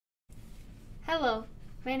Hello,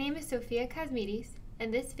 my name is Sophia Kosmides,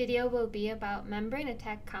 and this video will be about membrane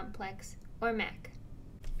attack complex, or MAC.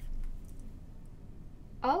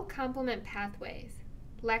 All complement pathways,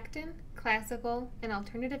 lectin, classical, and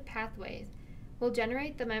alternative pathways, will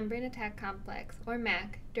generate the membrane attack complex, or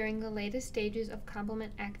MAC, during the latest stages of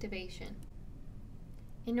complement activation.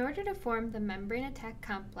 In order to form the membrane attack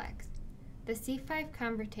complex, the C5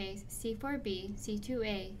 convertase C4b,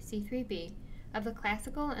 C2a, C3b of the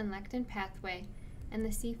classical and lectin pathway and the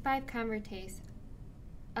C5 convertase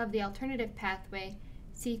of the alternative pathway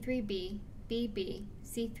C3b, BB,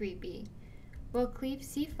 C3b will cleave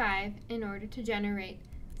C5 in order to generate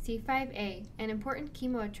C5a, an important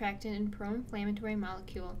chemoattractant and pro-inflammatory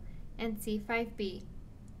molecule, and C5b,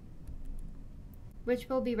 which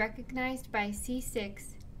will be recognized by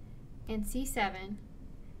C6 and C7,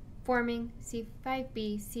 forming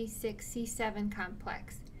C5b, C6, C7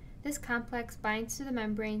 complex. This complex binds to the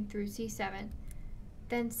membrane through C7.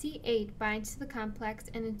 Then C8 binds to the complex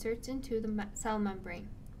and inserts into the cell membrane.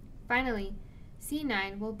 Finally,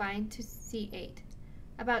 C9 will bind to C8.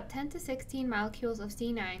 About 10 to 16 molecules of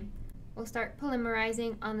C9 will start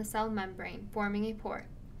polymerizing on the cell membrane, forming a pore.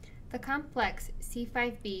 The complex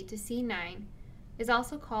C5b to C9 is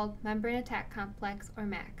also called membrane attack complex, or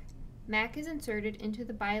MAC. MAC is inserted into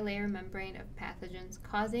the bilayer membrane of pathogens,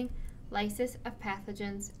 causing lysis of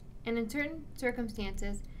pathogens, and in certain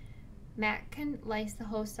circumstances, MAC can lyse the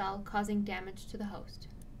host cell, causing damage to the host.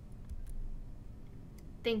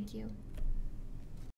 Thank you.